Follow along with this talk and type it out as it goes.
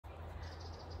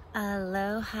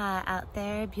Aloha out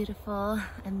there, beautiful,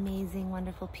 amazing,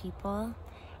 wonderful people.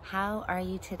 How are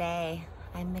you today?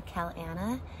 I'm MICHÁL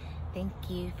Anna. Thank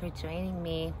you for joining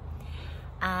me.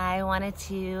 I wanted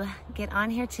to get on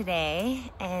here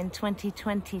today in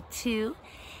 2022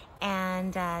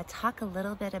 and talk a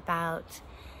little bit about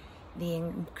the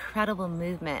incredible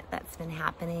movement that's been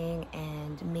happening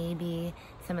and maybe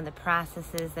some of the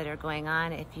processes that are going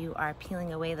on if you are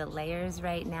peeling away the layers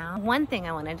right now. One thing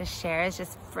I wanted to share is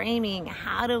just framing,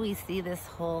 how do we see this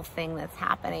whole thing that's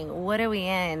happening? What are we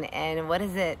in and what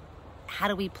is it? How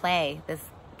do we play this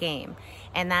game?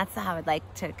 And that's how I'd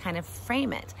like to kind of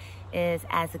frame it, is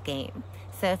as a game.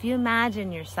 So if you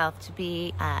imagine yourself to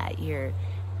be you're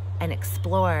an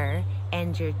explorer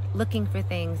and you're looking for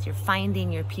things, you're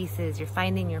finding your pieces, you're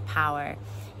finding your power,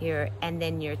 and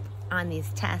then you're on these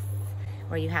tests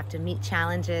where you have to meet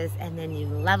challenges and then you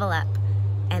level up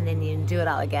and then you do it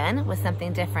all again with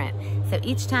something different. So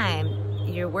each time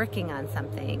you're working on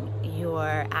something,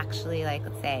 you're actually like,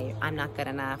 let's say, I'm not good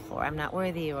enough, or I'm not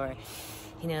worthy, or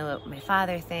my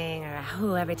father thing,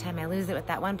 or every time I lose it with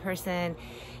that one person.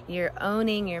 You're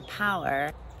owning your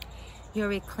power. You're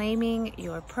reclaiming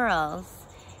your pearls,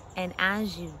 and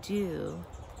as you do,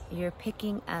 you're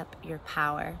picking up your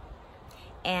power.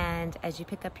 And as you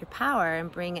pick up your power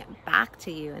and bring it back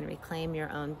to you and reclaim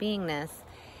your own beingness,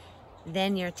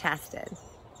 then you're tested.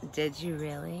 Did you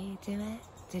really do it?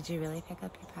 Did you really pick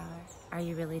up your power? Are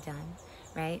you really done?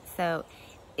 Right? So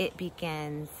it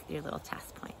begins your little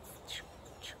test points.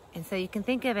 And so you can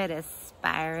think of it as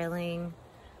spiraling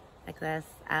like this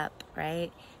up,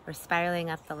 right? We're spiraling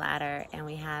up the ladder, and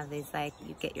we have these, like,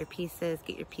 you get your pieces,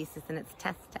 and it's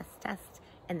test,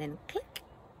 and then click,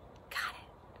 got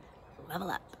it, level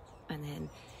up, and then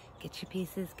get your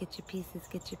pieces,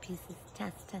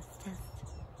 test,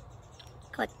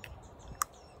 click,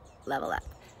 level up,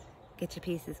 get your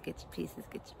pieces,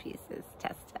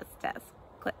 test,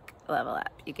 click, level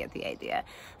up. You get the idea.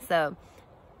 So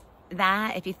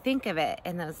that, if you think of it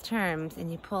in those terms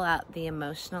and you pull out the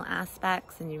emotional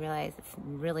aspects and you realize it's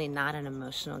really not an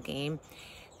emotional game,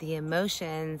 the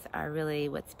emotions are really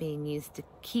what's being used to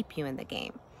keep you in the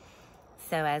game.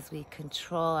 So as we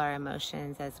control our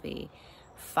emotions, as we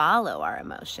follow our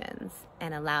emotions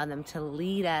and allow them to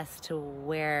lead us to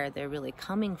where they're really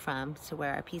coming from, to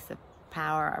where our piece of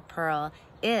power, our pearl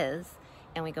is,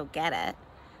 and we go get it,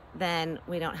 then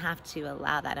we don't have to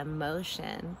allow that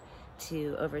emotion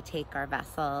to overtake our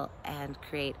vessel and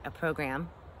create a program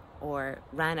or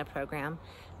run a program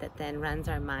that then runs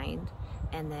our mind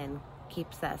and then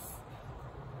keeps us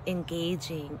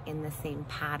engaging in the same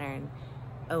pattern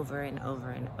over and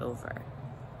over,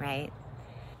 right?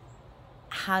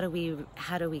 How do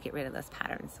we get rid of those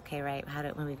patterns? Okay, right?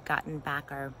 When we've gotten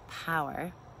back our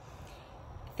power,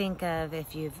 think of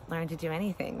if you've learned to do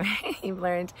anything, right? You've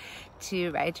learned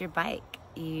to ride your bike,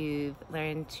 you've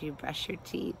learned to brush your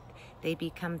teeth. They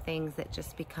become things that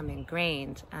just become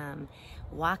ingrained.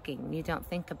 Walking, you don't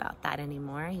think about that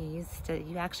anymore. You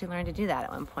actually learned to do that at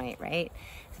one point, right?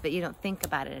 But you don't think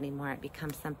about it anymore. It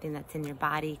becomes something that's in your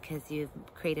body because you've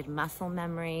created muscle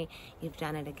memory. You've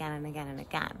done it again and again and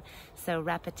again. So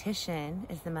repetition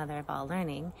is the mother of all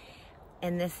learning.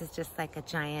 And this is just like a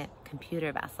giant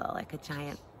computer vessel, like a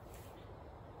giant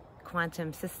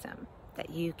quantum system that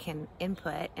you can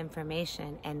input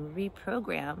information and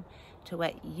reprogram to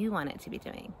what you want it to be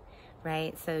doing,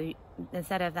 right? So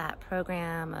instead of that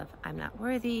program of I'm not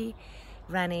worthy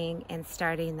running and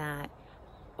starting that,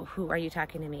 who are you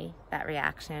talking to me, that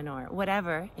reaction or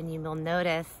whatever, and you will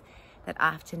notice that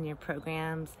often your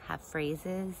programs have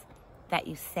phrases that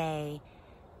you say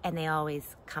and they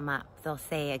always come up. They'll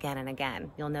say again and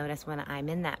again. You'll notice when I'm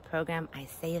in that program, I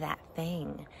say that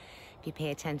thing. If you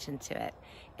pay attention to it,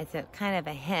 it's a kind of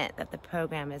a hint that the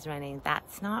program is running.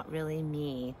 That's not really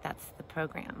me, that's the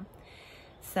program.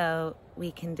 So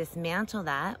we can dismantle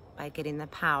that by getting the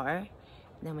power, and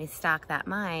then we stock that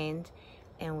mind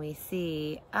and we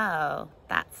see, oh,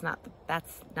 that's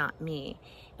not me.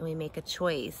 And we make a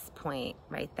choice point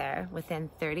right there.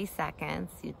 Within 30 seconds,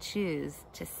 you choose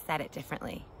to set it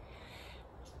differently.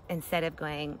 Instead of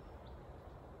going,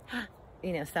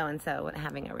 so-and-so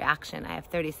having a reaction, I have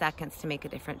 30 seconds to make a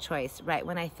different choice. Right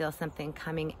when I feel something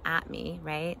coming at me,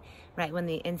 right when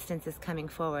the instance is coming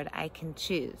forward, I can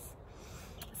choose.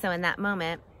 So in that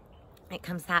moment, it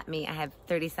comes at me, I have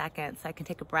 30 seconds, so I can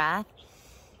take a breath.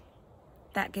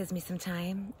 That gives me some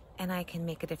time, and I can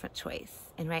make a different choice.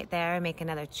 And right there, make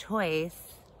another choice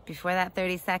before that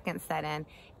 30 seconds set in,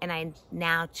 and I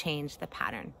now change the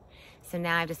pattern. So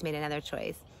now I've just made another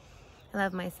choice. I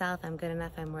love myself, I'm good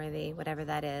enough, I'm worthy, whatever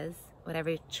that is.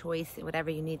 whatever choice, whatever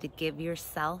you need to give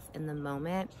yourself in the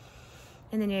moment.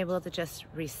 And then you're able to just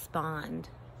respond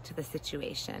to the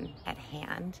situation at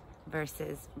hand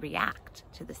versus react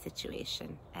to the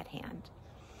situation at hand.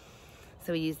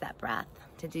 So we use that breath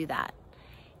to do that.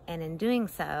 And in doing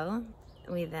so,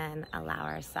 we then allow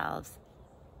ourselves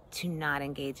to not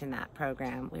engage in that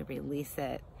program. We release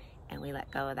it and we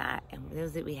let go of that. And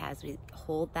those that we have, we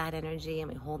hold that energy and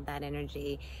we hold that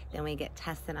energy. Then we get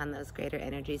tested on those greater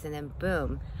energies, and then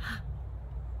boom,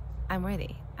 I'm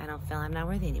worthy. I don't feel I'm not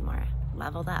worthy anymore.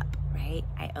 Leveled up, right?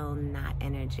 I own that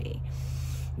energy.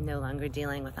 No longer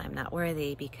dealing with I'm not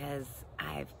worthy, because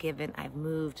I've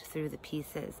moved through the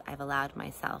pieces. I've allowed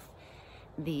myself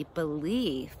the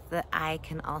belief that I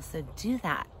can also do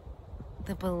that.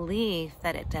 The belief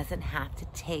that it doesn't have to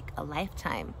take a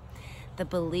lifetime. The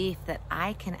belief that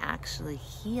I can actually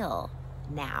heal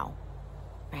now,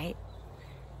 right?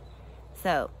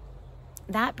 So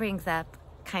that brings up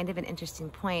kind of an interesting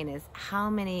point, is how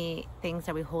many things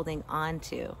are we holding on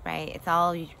to, right? It's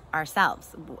all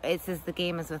ourselves. It's as the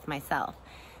game is with myself.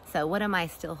 So what am I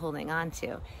still holding on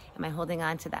to? Am I holding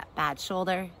on to that bad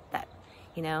shoulder, that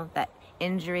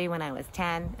injury when I was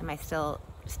 10? Am I still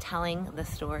telling the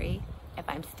story? If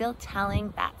I'm still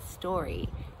telling that story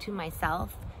to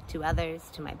myself, to others,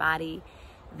 to my body,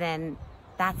 then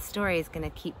that story is going to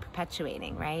keep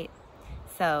perpetuating, right?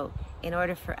 So in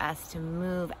order for us to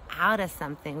move out of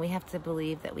something, we have to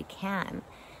believe that we can.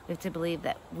 We have to believe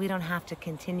that we don't have to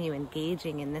continue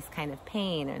engaging in this kind of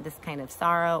pain or this kind of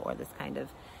sorrow or this kind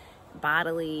of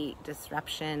bodily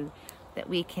disruption, that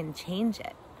we can change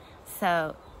it.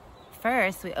 So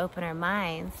first, we open our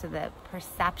minds to the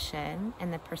perception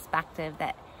and the perspective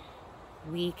that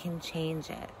we can change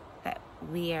it, that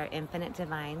we are infinite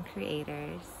divine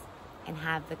creators and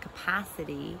have the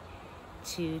capacity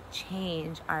to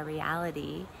change our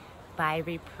reality by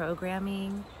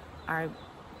reprogramming our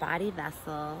body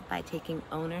vessel, by taking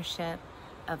ownership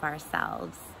of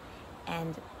ourselves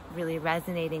and really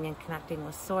resonating and connecting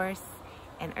with source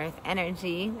and earth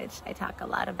energy, which I talk a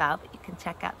lot about, but you can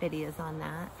check out videos on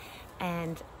that.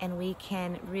 And we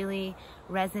can really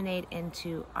resonate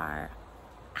into our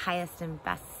highest and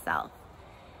best self.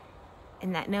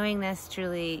 And that knowing this,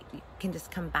 truly, you can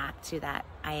just come back to that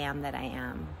I am that I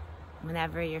am.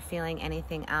 Whenever you're feeling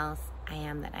anything else, I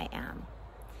am that I am.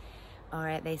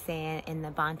 Or they say in the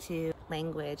Bantu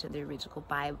language of the original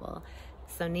Bible,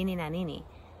 so nini na nini,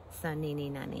 so nini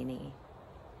na nini,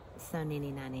 so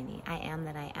nini na nini, I am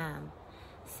that I am.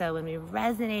 So when we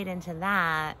resonate into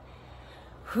that,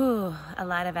 a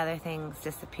lot of other things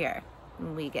disappear.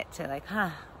 We get to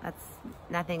that's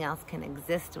nothing else can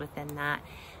exist within that,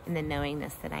 and the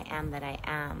knowingness that I am that I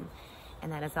am,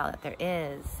 and that is all that there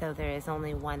is. So there is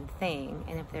only one thing,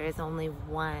 and if there is only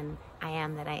one I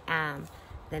am that I am,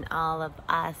 then all of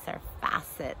us are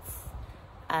facets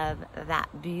of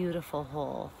that beautiful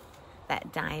whole,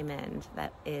 that diamond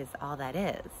that is all that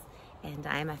is. And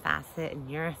I'm a facet, and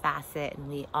you're a facet, and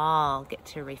we all get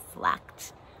to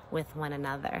reflect with one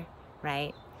another,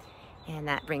 right? And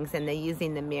that brings in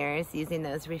using the mirrors, using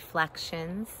those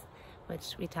reflections,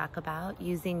 which we talk about,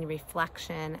 using the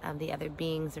reflection of the other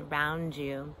beings around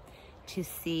you to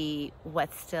see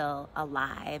what's still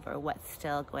alive or what's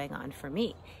still going on for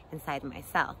me inside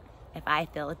myself. If I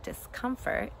feel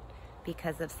discomfort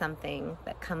because of something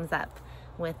that comes up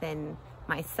within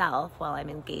myself while I'm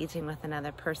engaging with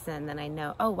another person, then I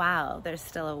know, oh wow, there's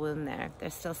still a wound there.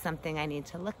 There's still something I need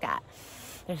to look at.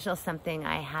 There's still something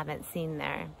I haven't seen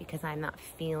there, because I'm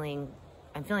feeling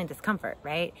discomfort,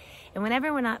 right? And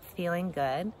whenever we're not feeling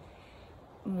good,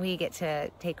 we get to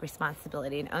take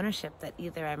responsibility and ownership that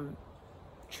either I'm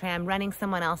running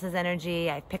someone else's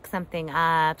energy, I pick something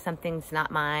up, something's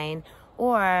not mine,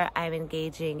 or I'm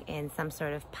engaging in some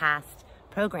sort of past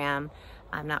program.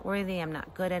 I'm not worthy, I'm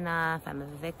not good enough, I'm a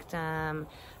victim,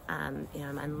 I'm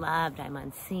unloved, I'm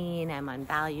unseen, I'm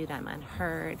unvalued, I'm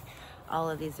unheard. All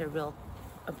of these are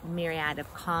a myriad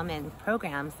of common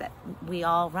programs that we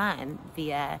all run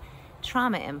via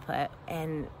trauma input,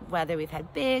 and whether we've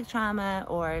had big trauma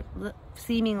or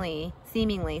seemingly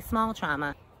small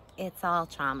trauma, it's all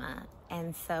trauma.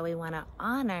 And so we want to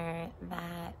honor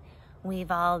that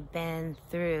we've all been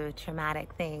through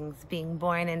traumatic things. Being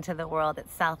born into the world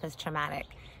itself is traumatic.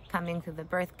 Coming through the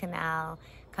birth canal,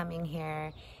 coming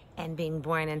here, and being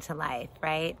born into life,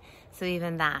 right? So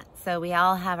even that. So we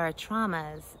all have our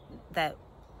traumas that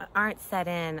aren't set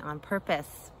in on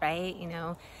purpose, right?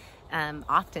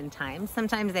 Oftentimes,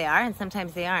 sometimes they are and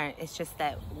sometimes they aren't. It's just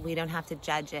that we don't have to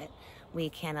judge it. We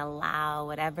can allow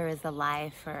whatever is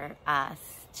alive for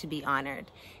us to be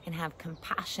honored and have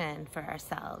compassion for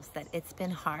ourselves, that it's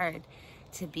been hard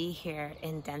to be here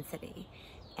in density.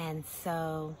 And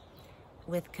so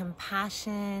with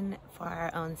compassion for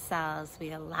our own selves,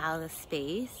 we allow the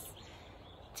space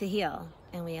to heal,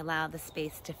 and we allow the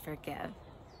space to forgive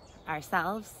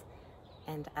ourselves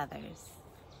and others.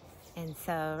 And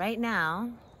so right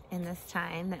now, in this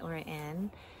time that we're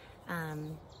in,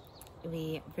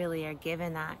 we really are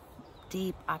given that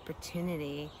deep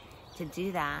opportunity to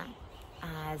do that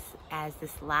as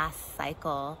this last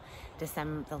cycle,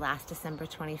 the last December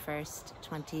 21st,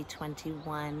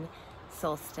 2021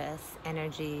 solstice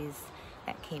energies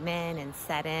that came in and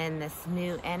set in this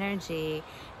new energy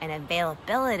and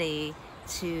availability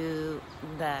to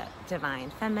the divine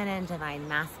feminine, divine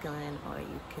masculine, or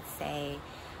you could say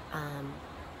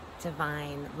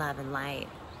divine love and light,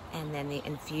 and then the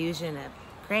infusion of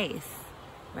grace,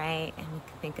 right? And we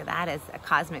can think of that as a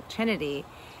cosmic trinity,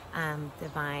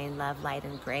 divine love, light,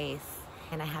 and grace.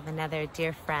 And I have another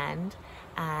dear friend,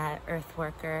 earth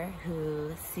worker,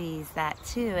 who sees that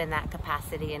too in that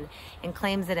capacity and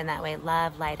claims it in that way,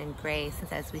 love, light, and grace.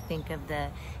 As we think of the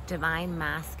divine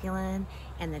masculine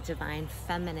and the divine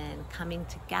feminine coming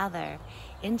together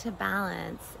into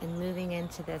balance and moving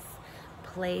into this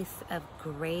place of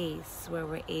grace where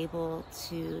we're able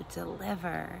to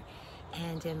deliver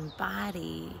and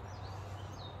embody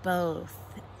both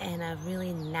in a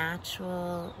really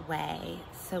natural way.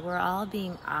 So we're all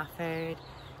being offered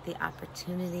the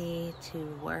opportunity to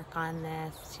work on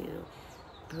this, to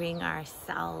bring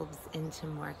ourselves into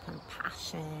more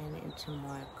compassion, into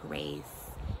more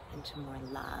grace, into more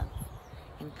love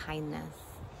and kindness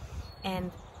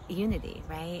and unity,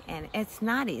 right? And it's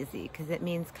not easy because it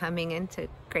means coming into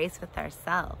grace with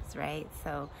ourselves, right?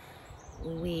 So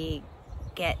we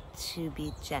get to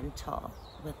be gentle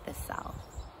with the self,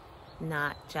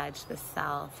 not judge the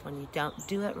self. When you don't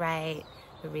do it right,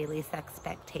 you release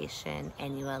expectation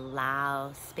and you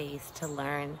allow space to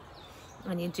learn.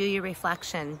 When you do your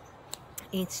reflection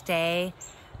each day,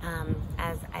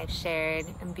 as I've shared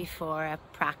before, a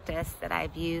practice that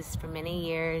I've used for many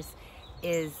years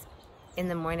is in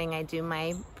the morning I do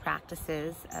my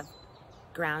practices of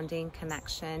grounding,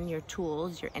 connection, your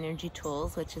tools, your energy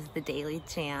tools, which is the daily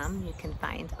jam you can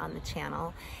find on the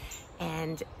channel.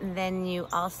 And then you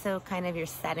also you're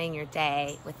setting your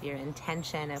day with your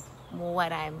intention of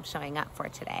what I'm showing up for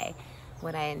today,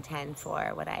 what I intend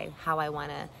for, how I want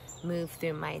to move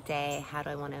through my day, how do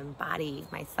I want to embody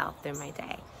myself through my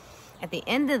day. At the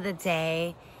end of the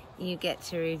day, you get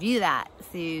to review that,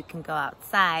 so you can go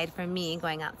outside. For me,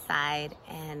 going outside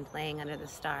and laying under the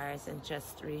stars and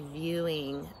just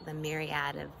reviewing the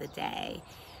myriad of the day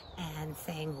and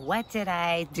saying, what did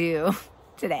I do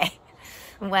today?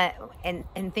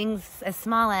 And things as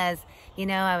small as,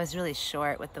 I was really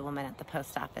short with the woman at the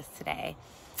post office today.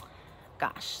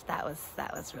 Gosh, that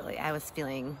was really, I was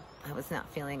feeling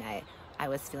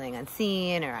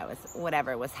unseen, or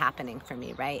whatever was happening for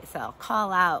me, right? So I'll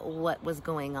call out what was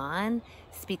going on,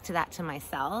 speak to that to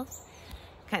myself,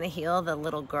 kind of heal the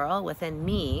little girl within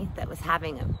me that was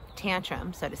having a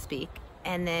tantrum, so to speak,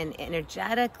 and then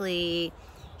energetically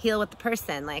heal with the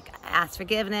person, like ask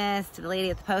forgiveness to the lady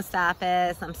at the post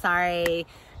office. I'm sorry,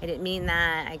 I didn't mean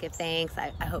that. I give thanks.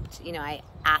 I hope to, I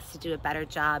ask to do a better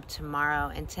job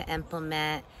tomorrow and to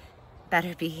implement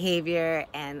better behavior,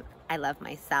 and I love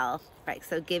myself, right?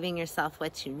 So giving yourself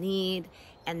what you need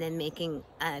and then making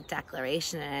a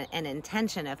declaration and an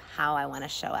intention of how I want to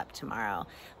show up tomorrow,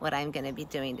 what I'm going to be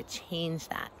doing to change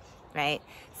that, right?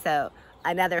 So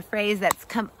another phrase that's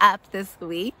come up this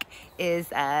week is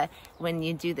when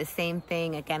you do the same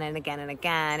thing again and again and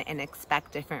again and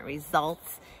expect different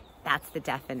results, that's the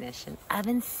definition of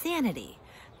insanity,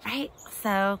 right?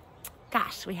 So,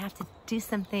 gosh, we have to do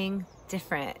something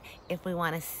different if we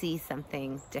want to see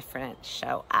something different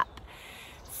show up.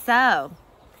 So,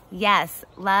 yes,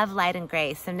 love, light, and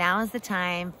grace. So now is the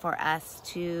time for us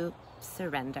to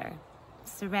surrender.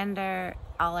 Surrender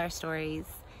all our stories.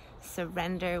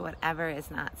 Surrender whatever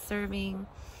is not serving.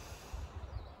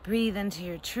 Breathe into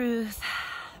your truth.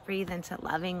 Breathe into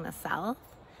loving the self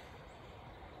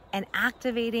and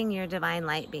activating your divine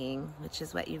light being, which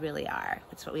is what you really are.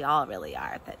 It's what we all really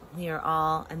are, that we are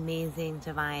all amazing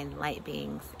divine light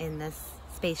beings in this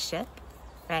spaceship,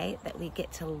 right? That we get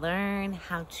to learn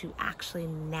how to actually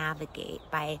navigate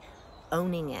by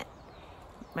owning it,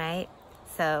 right?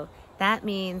 So that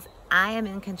means I am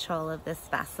in control of this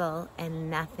vessel and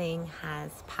nothing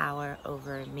has power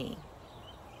over me.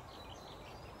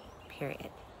 Period.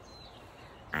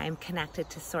 I am connected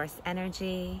to source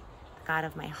energy, the God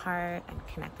of my heart. I'm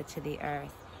connected to the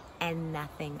earth and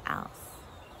nothing else.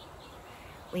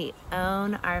 We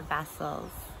own our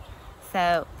vessels.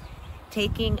 So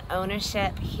taking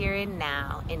ownership here and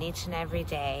now in each and every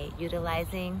day,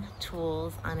 utilizing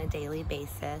tools on a daily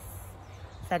basis,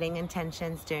 setting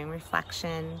intentions, doing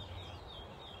reflection,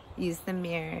 use the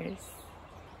mirrors.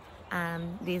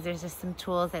 These are just some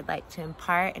tools I'd like to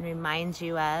impart and remind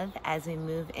you of as we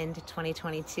move into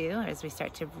 2022, or as we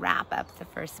start to wrap up the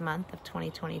first month of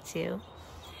 2022.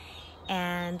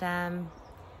 And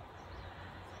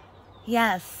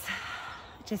yes,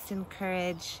 just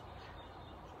encourage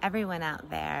everyone out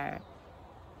there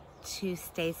to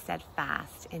stay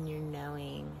steadfast in your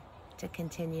knowing, to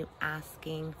continue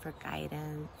asking for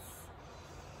guidance.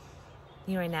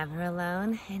 You are never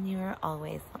alone, and you are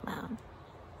always alone.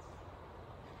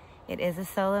 It is a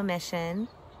solo mission.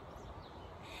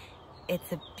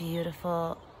 It's a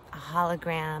beautiful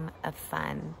hologram of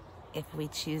fun if we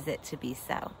choose it to be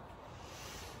so.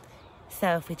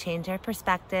 So if we change our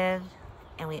perspective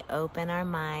and we open our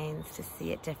minds to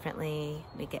see it differently,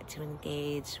 we get to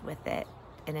engage with it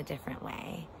in a different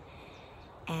way.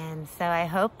 And so I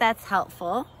hope that's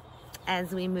helpful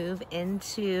as we move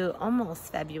into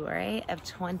almost February of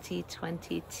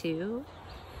 2022.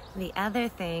 The other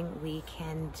thing we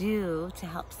can do to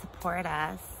help support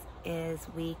us is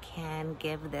we can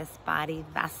give this body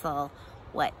vessel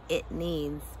what it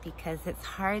needs, because it's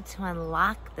hard to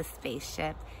unlock the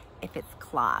spaceship if it's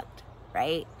clogged,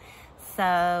 right?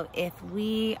 So if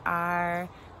we are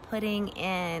putting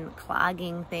in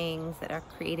clogging things that are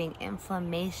creating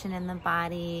inflammation in the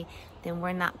body, then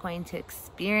we're not going to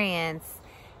experience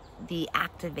the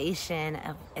activation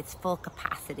of its full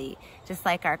capacity. Just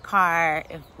like our car,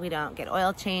 if we don't get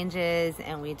oil changes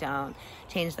and we don't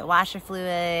change the washer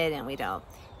fluid and we don't,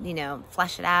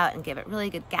 flush it out and give it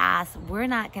really good gas, we're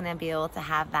not going to be able to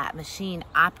have that machine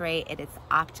operate at its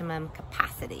optimum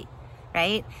capacity,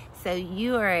 right? So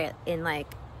you are in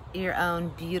like your own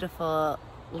beautiful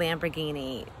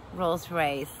Lamborghini,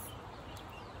 Rolls-Royce,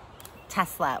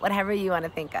 Tesla, whatever you want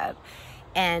to think of.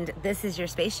 And this is your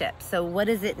spaceship. So what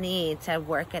does it need to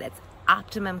work at its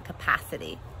optimum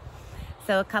capacity?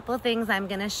 So a couple of things I'm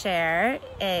going to share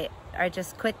are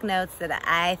just quick notes that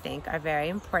I think are very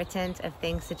important, of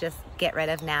things to just get rid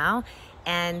of now.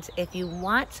 And if you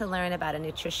want to learn about a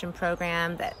nutrition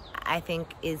program that I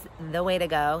think is the way to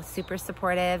go, super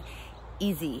supportive,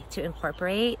 easy to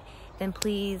incorporate, then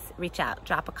please reach out.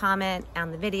 Drop a comment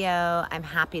on the video. I'm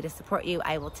happy to support you.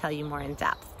 I will tell you more in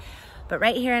depth. But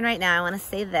right here and right now, I want to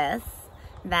say this,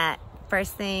 that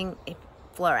first thing,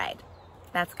 fluoride.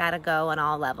 That's got to go on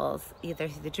all levels, either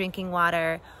through the drinking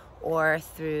water or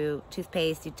through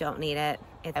toothpaste. You don't need it.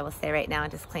 I will say right now, a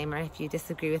disclaimer, if you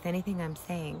disagree with anything I'm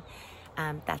saying,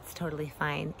 that's totally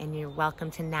fine, and you're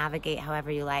welcome to navigate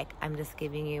however you like. I'm just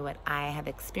giving you what I have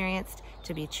experienced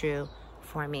to be true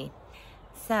for me.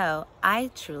 So I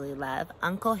truly love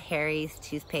Uncle Harry's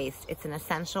toothpaste. It's an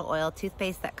essential oil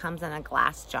toothpaste that comes in a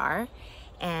glass jar,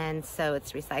 and so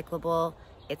it's recyclable,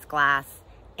 it's glass,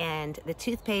 and the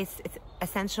toothpaste, it's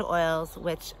essential oils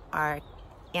which are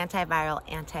antiviral,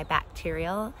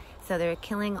 antibacterial, so they're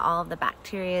killing all of the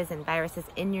bacteria and viruses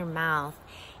in your mouth.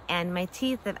 And my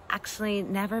teeth have actually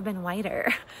never been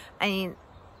whiter. I mean,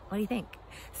 what do you think?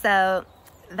 So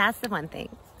that's the one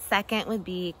thing. Second would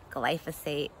be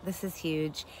glyphosate. This is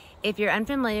huge. If you're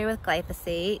unfamiliar with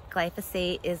glyphosate,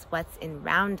 glyphosate is what's in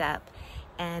Roundup,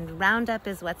 and Roundup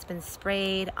is what's been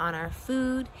sprayed on our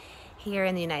food here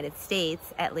in the United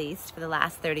States, at least for the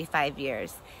last 35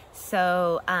 years.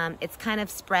 So it's kind of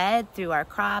spread through our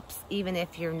crops, even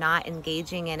if you're not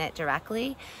engaging in it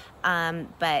directly.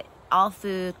 But all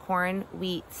food, corn,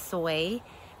 wheat, soy,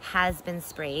 has been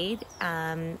sprayed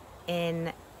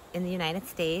in the United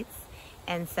States.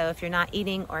 And so if you're not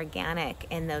eating organic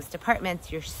in those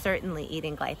departments, you're certainly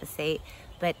eating glyphosate.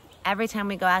 But every time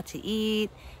we go out to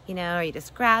eat, or you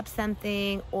just grab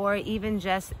something, or even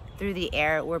just through the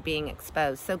air, we're being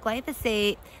exposed. So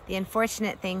glyphosate, the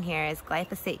unfortunate thing here is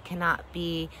glyphosate cannot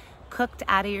be cooked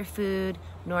out of your food,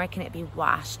 nor can it be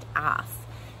washed off.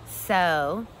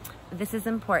 So this is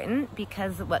important,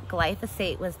 because what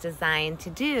glyphosate was designed to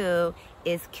do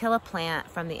is kill a plant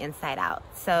from the inside out.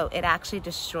 So it actually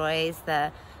destroys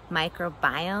the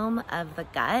microbiome of the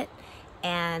gut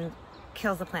and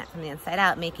kills the plant from the inside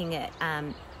out, making it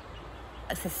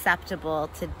susceptible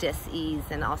to dis-ease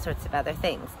and all sorts of other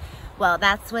things. Well,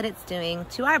 that's what it's doing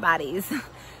to our bodies.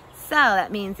 So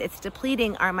that means it's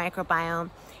depleting our microbiome,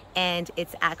 and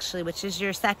it's actually, which is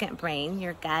your second brain,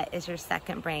 your gut is your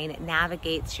second brain. It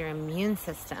navigates your immune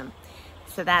system.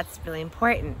 So that's really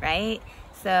important, right?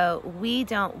 So we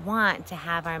don't want to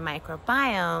have our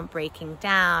microbiome breaking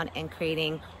down and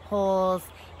creating holes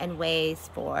and ways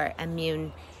for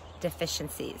immune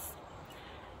deficiencies.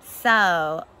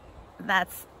 So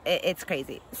it's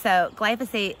crazy. So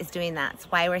glyphosate is doing that. It's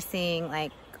why we're seeing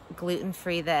like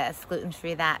gluten-free this,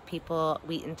 gluten-free that, people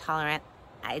wheat intolerant.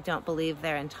 I don't believe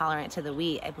they're intolerant to the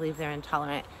wheat. I believe they're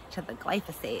intolerant to the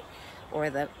glyphosate or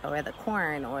the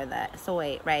corn or the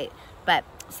soy, right? But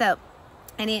so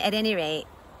at any rate,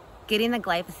 getting the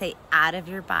glyphosate out of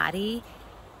your body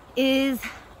is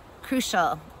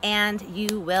crucial, and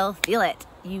you will feel it.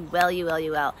 You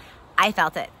will. I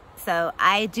felt it. So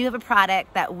I do have a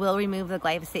product that will remove the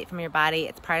glyphosate from your body.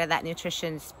 It's part of that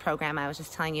nutrition program I was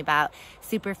just telling you about,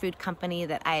 superfood company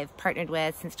that I've partnered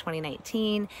with since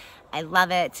 2019. I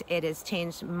love it. It has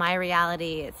changed my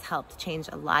reality. It's helped change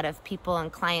a lot of people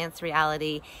and clients'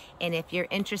 reality. And if you're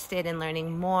interested in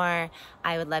learning more,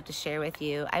 I would love to share with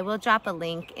you. I will drop a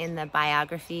link in the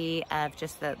biography of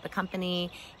just the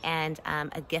company and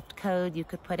a gift code you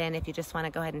could put in if you just want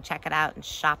to go ahead and check it out and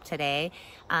shop today.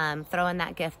 Throw in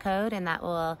that gift code and that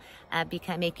will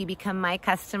make you become my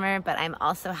customer. But I'm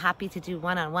also happy to do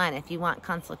one-on-one. If you want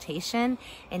consultation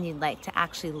and you'd like to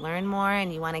actually learn more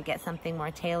and you want to get something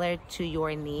more tailored to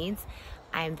your needs,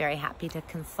 I am very happy to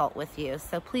consult with you.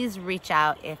 So please reach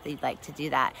out if you'd like to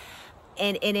do that.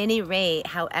 And at any rate,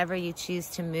 however you choose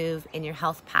to move in your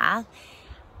health path,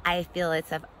 I feel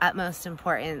it's of utmost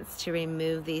importance to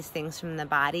remove these things from the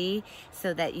body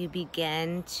so that you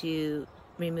begin to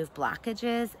remove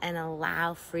blockages and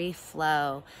allow free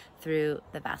flow through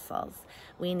the vessels.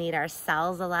 We need our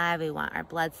cells alive. We want our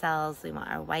blood cells. We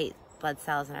want our white blood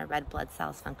cells and our red blood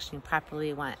cells functioning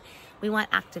properly. We want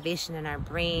activation in our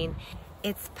brain.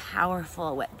 It's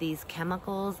powerful what these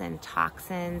chemicals and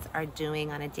toxins are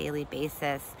doing on a daily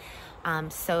basis.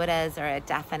 Sodas are a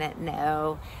definite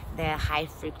no. The high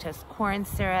fructose corn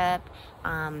syrup.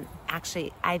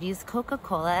 Actually, I've used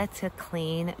Coca-Cola to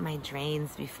clean my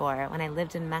drains before. When I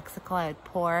lived in Mexico, I would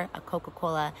pour a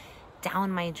Coca-Cola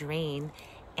down my drain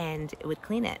and it would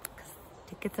clean it.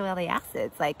 It gets away all the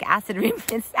acids, like acid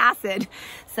removes acid.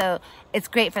 So it's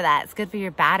great for that. It's good for your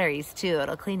batteries too.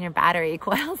 It'll clean your battery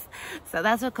coils. So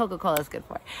that's what Coca-Cola is good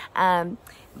for.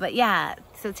 But yeah,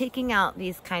 so taking out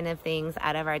these kind of things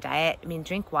out of our diet. I mean,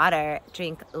 drink water,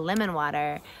 drink lemon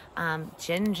water,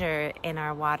 ginger in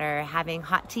our water, having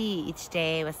hot tea each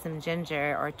day with some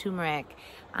ginger or turmeric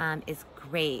is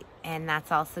great. And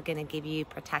that's also going to give you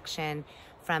protection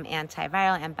from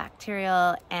antiviral and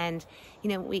bacterial. And you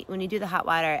know, when you do the hot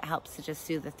water, it helps to just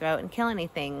soothe the throat and kill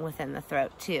anything within the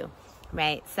throat too,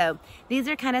 right? So these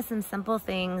are kind of some simple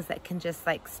things that can just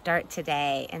like start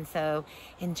today. And so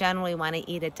in general, we want to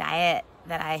eat a diet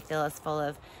that I feel is full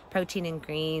of protein and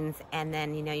greens, and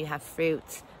then you know, you have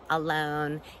fruit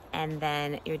alone, and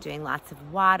then you're doing lots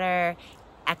of water,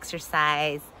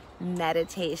 exercise,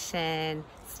 meditation,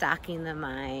 stocking the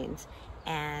mind,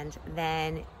 and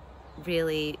then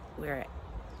really we're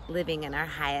living in our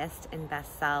highest and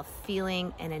best self,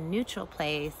 feeling in a neutral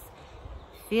place,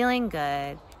 feeling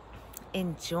good,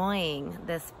 enjoying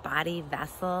this body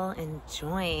vessel,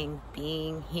 enjoying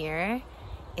being here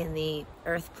in the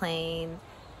earth plane,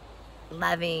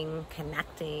 loving,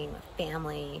 connecting with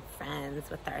family, friends,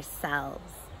 with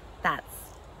ourselves.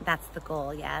 That's the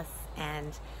goal, yes.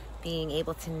 And being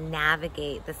able to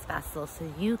navigate this vessel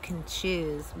so you can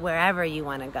choose wherever you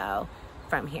want to go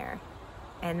from here.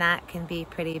 And that can be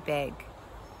pretty big,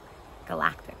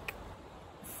 galactic.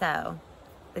 So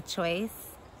the choice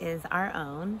is our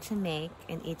own to make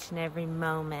in each and every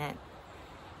moment.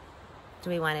 Do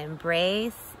we want to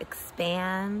embrace,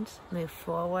 expand, move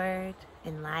forward,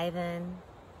 enliven,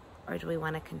 or do we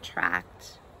want to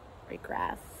contract,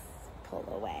 regress, pull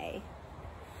away?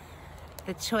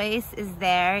 The choice is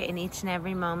there in each and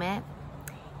every moment.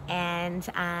 And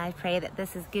I pray that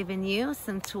this has given you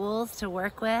some tools to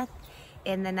work with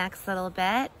in the next little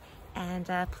bit. And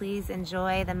please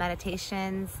enjoy the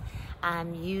meditations.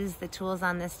 Use the tools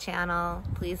on this channel.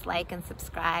 Please like and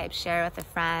subscribe, share with a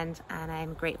friend, and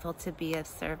I'm grateful to be of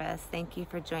service. Thank you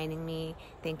for joining me.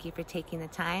 Thank you for taking the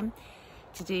time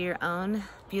to do your own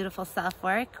beautiful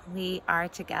self-work. We are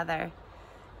together.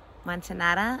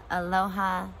 Wantanara,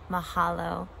 aloha,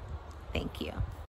 mahalo. Thank you.